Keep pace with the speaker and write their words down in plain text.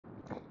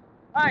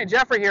Hi,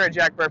 Jeffrey here at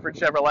Jack Burford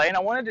Chevrolet, and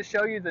I wanted to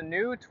show you the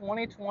new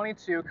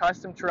 2022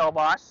 Custom Trail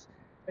Boss.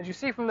 As you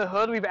see from the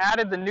hood, we've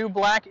added the new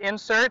black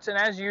inserts, and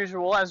as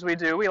usual, as we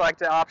do, we like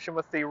to option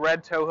with the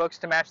red tow hooks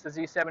to match the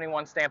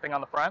Z71 stamping on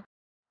the front.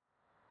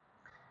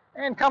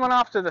 And coming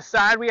off to the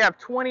side, we have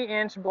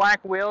 20-inch black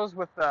wheels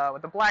with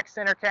the black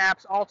center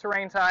caps,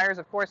 all-terrain tires,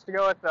 of course, to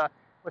go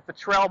with the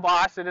Trail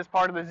Boss. It is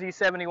part of the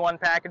Z71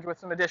 package with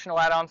some additional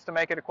add-ons to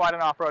make it quite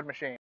an off-road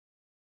machine.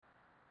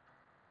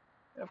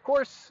 Of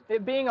course,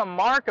 it being a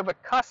mark of a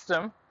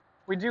custom,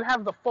 we do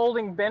have the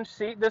folding bench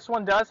seat. This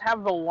one does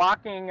have the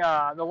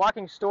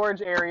locking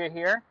storage area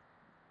here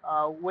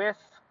with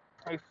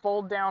a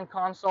fold-down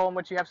console in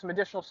which you have some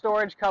additional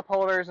storage, cup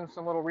holders, and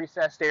some little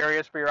recessed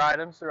areas for your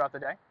items throughout the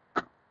day.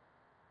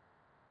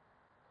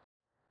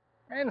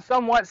 And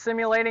somewhat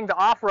simulating the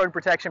off-road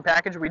protection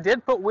package, we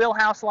did put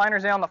wheelhouse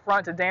liners in on the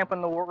front to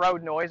dampen the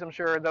road noise. I'm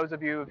sure those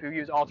of you who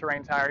use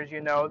all-terrain tires,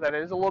 you know that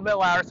it is a little bit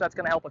louder, so that's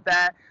going to help with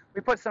that.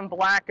 We put some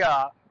black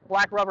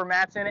rubber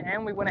mats in it,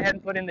 and we went ahead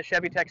and put in the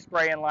Chevy Tech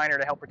spray and liner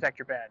to help protect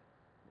your bed.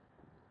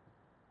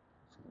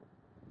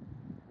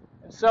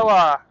 So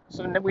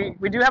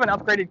we do have an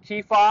upgraded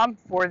key fob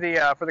for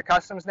the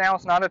customs now.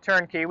 It's not a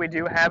turnkey. We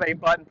do have a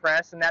button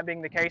press, and that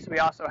being the case, we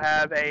also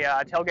have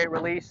a tailgate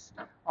release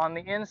on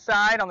the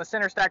inside, on the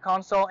center stack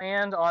console,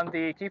 and on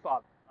the key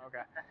fob.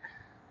 Okay.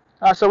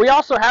 So we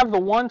also have the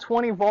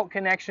 120 volt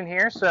connection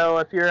here. So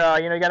if you're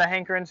you got a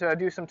hankering to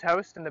do some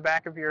toast in the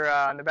back of your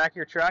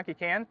truck, you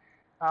can.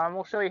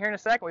 We'll show you here in a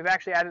second. We've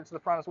actually added it to the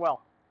front as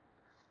well.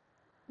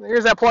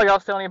 Here's that plug I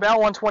was telling you about,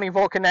 120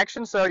 volt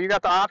connection. So you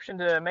got the option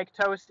to make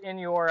toast in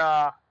your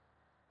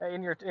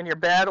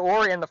bed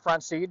or in the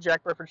front seat.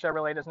 Jack Burford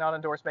Chevrolet does not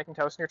endorse making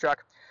toast in your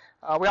truck.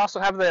 We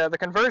also have the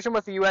conversion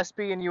with the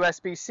USB and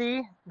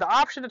USB-C, the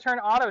option to turn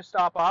auto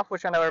stop off,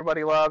 which I know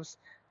everybody loves,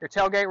 your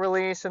tailgate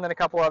release, and then a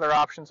couple other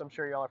options I'm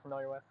sure y'all are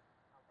familiar with.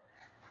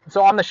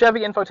 So on the Chevy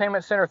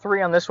Infotainment Center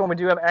 3, on this one we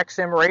do have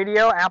XM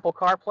radio, Apple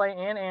CarPlay,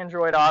 and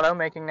Android Auto,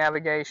 making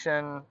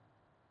navigation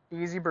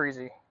easy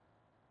breezy.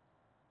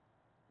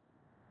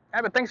 All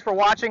right, but thanks for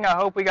watching. I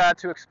hope we got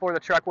to explore the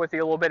truck with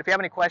you a little bit. If you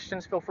have any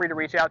questions, feel free to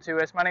reach out to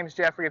us. My name is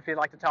Jeffrey if you'd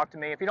like to talk to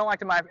me. If you don't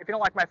like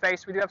my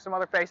face, we do have some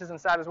other faces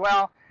inside as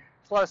well.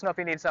 Just let us know if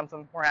you need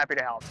something. We're happy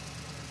to help.